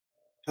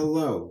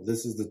Hello,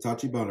 this is the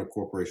Tachibana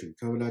Corporation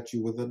coming at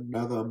you with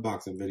another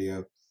unboxing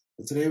video.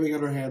 And today we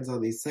got our hands on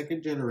the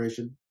second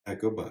generation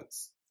Echo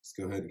Buds. Let's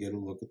go ahead and get a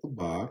look at the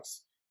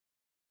box.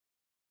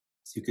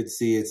 As you can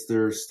see, it's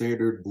their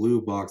standard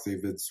blue box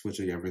they've been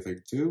switching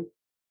everything to.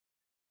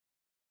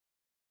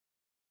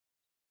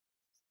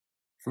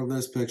 From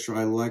this picture,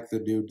 I like the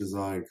new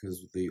design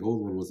because the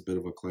old one was a bit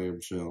of a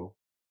clamshell.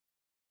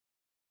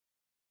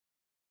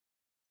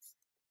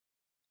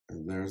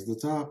 And there's the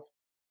top.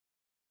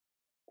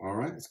 All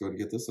right, let's go ahead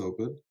and get this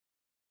open.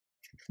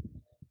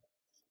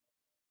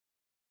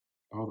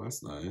 Oh,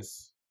 that's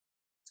nice.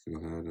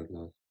 Let's go ahead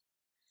and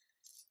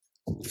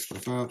pull this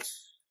stuff out.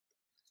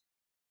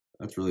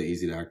 That's really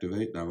easy to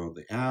activate. Download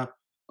the app,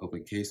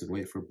 open case, and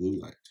wait for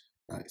blue light.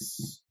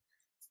 Nice.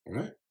 All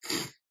right.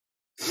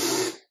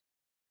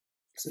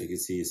 So you can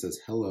see it says,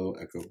 "Hello,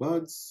 Echo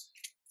Buds."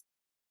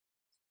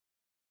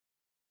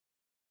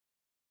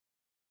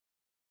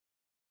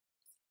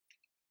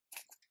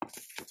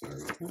 Sorry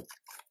about that.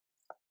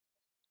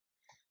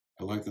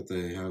 I like that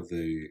they have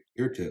the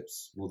ear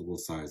tips, multiple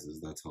sizes.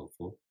 That's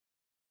helpful.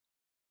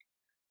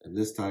 And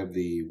this time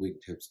the wing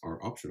tips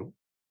are optional.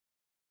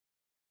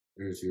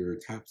 There's your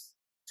taps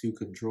to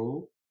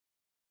control.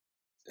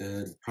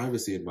 And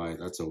privacy in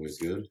mind, that's always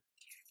good.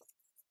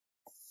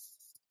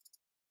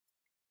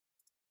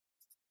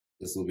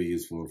 This will be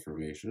useful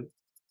information.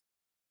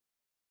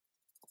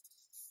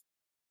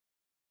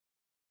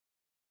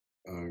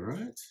 All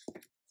right.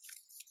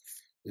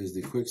 Here's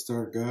the quick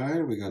start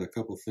guide. We got a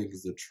couple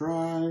things to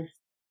try.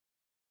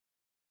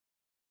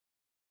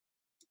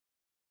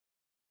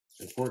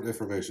 Important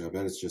information. I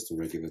bet it's just a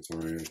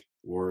regulatory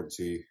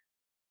warranty.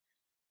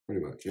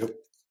 Pretty much, yep.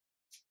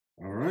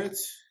 All right.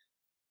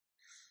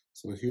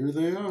 So here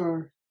they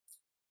are.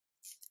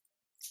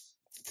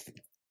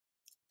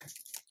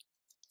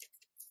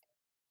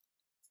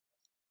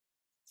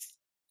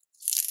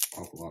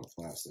 Awful lot of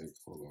plastic.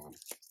 Hold on.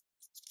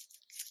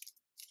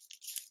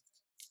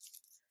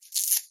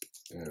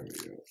 There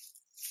we go.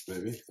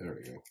 Baby, there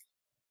we go.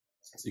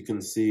 So you can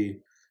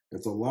see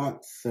it's a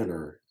lot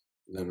thinner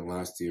than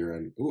last year.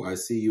 And oh, I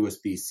see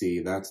USB-C.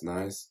 That's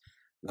nice.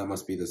 That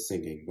must be the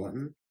syncing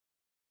button.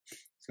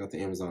 It's got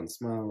the Amazon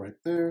smile right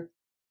there.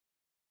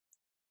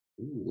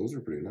 Ooh, those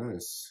are pretty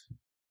nice.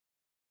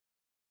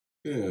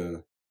 Yeah.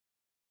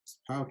 This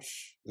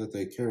pouch that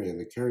they carry in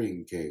the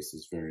carrying case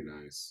is very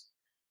nice.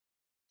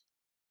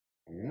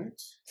 All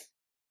right.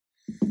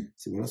 Let's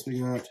see what else we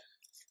got.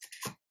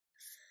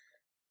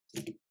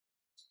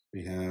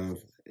 We have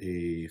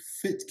a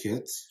fit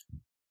kit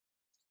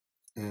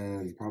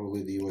and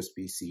probably the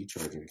USB-C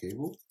charging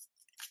cable.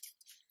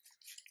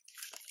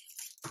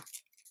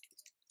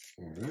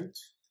 All right.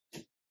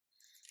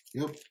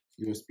 Yep,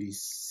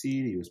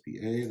 USB-C to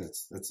USB-A.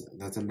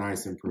 That's a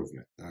nice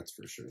improvement. That's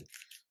for sure.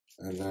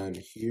 And then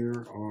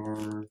here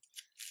are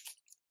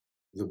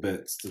the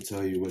bits to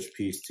tell you which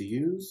piece to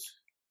use.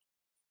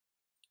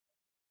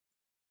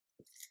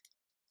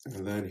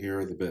 And then here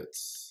are the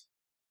bits.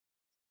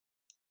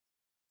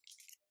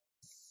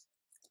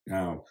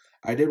 Now,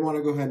 I did want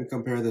to go ahead and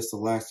compare this to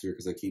last year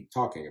because I keep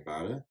talking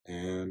about it.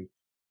 And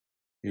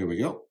here we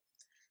go.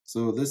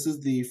 So this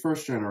is the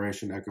first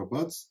generation Echo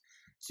Buds.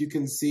 So you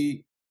can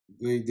see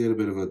they did a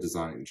bit of a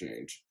design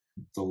change.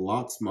 It's a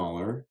lot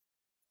smaller.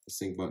 The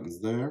sync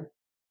button's there.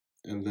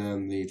 And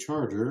then the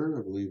charger,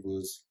 I believe,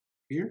 was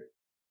here.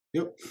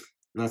 Yep.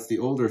 And that's the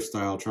older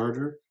style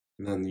charger.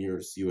 And then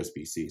here's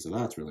USB-C. So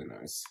that's really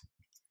nice.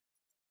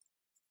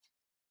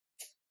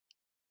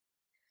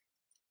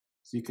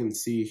 So you can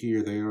see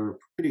here they are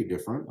pretty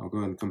different. I'll go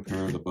ahead and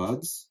compare the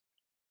buds.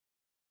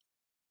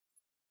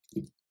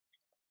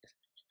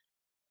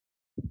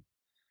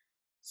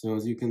 So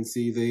as you can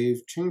see,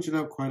 they've changed it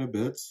up quite a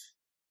bit.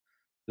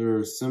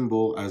 Their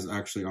symbol is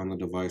actually on the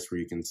device where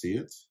you can see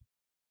it.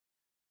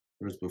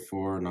 Whereas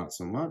before, not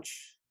so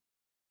much.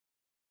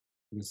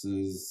 This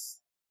is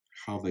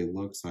how they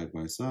look side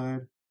by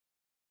side.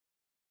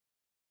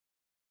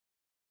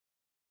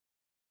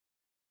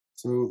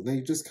 So they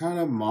just kind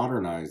of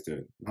modernized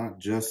it, not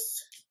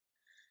just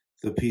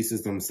the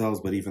pieces themselves,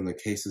 but even the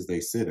cases they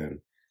sit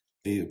in.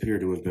 They appear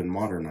to have been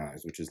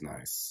modernized, which is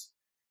nice.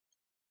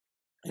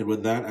 And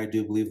with that, I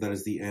do believe that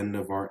is the end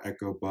of our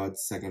Echo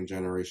Buds second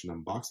generation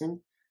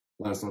unboxing.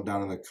 Let us know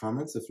down in the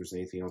comments if there's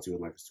anything else you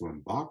would like us to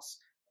unbox,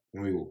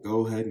 and we will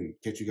go ahead and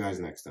catch you guys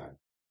next time.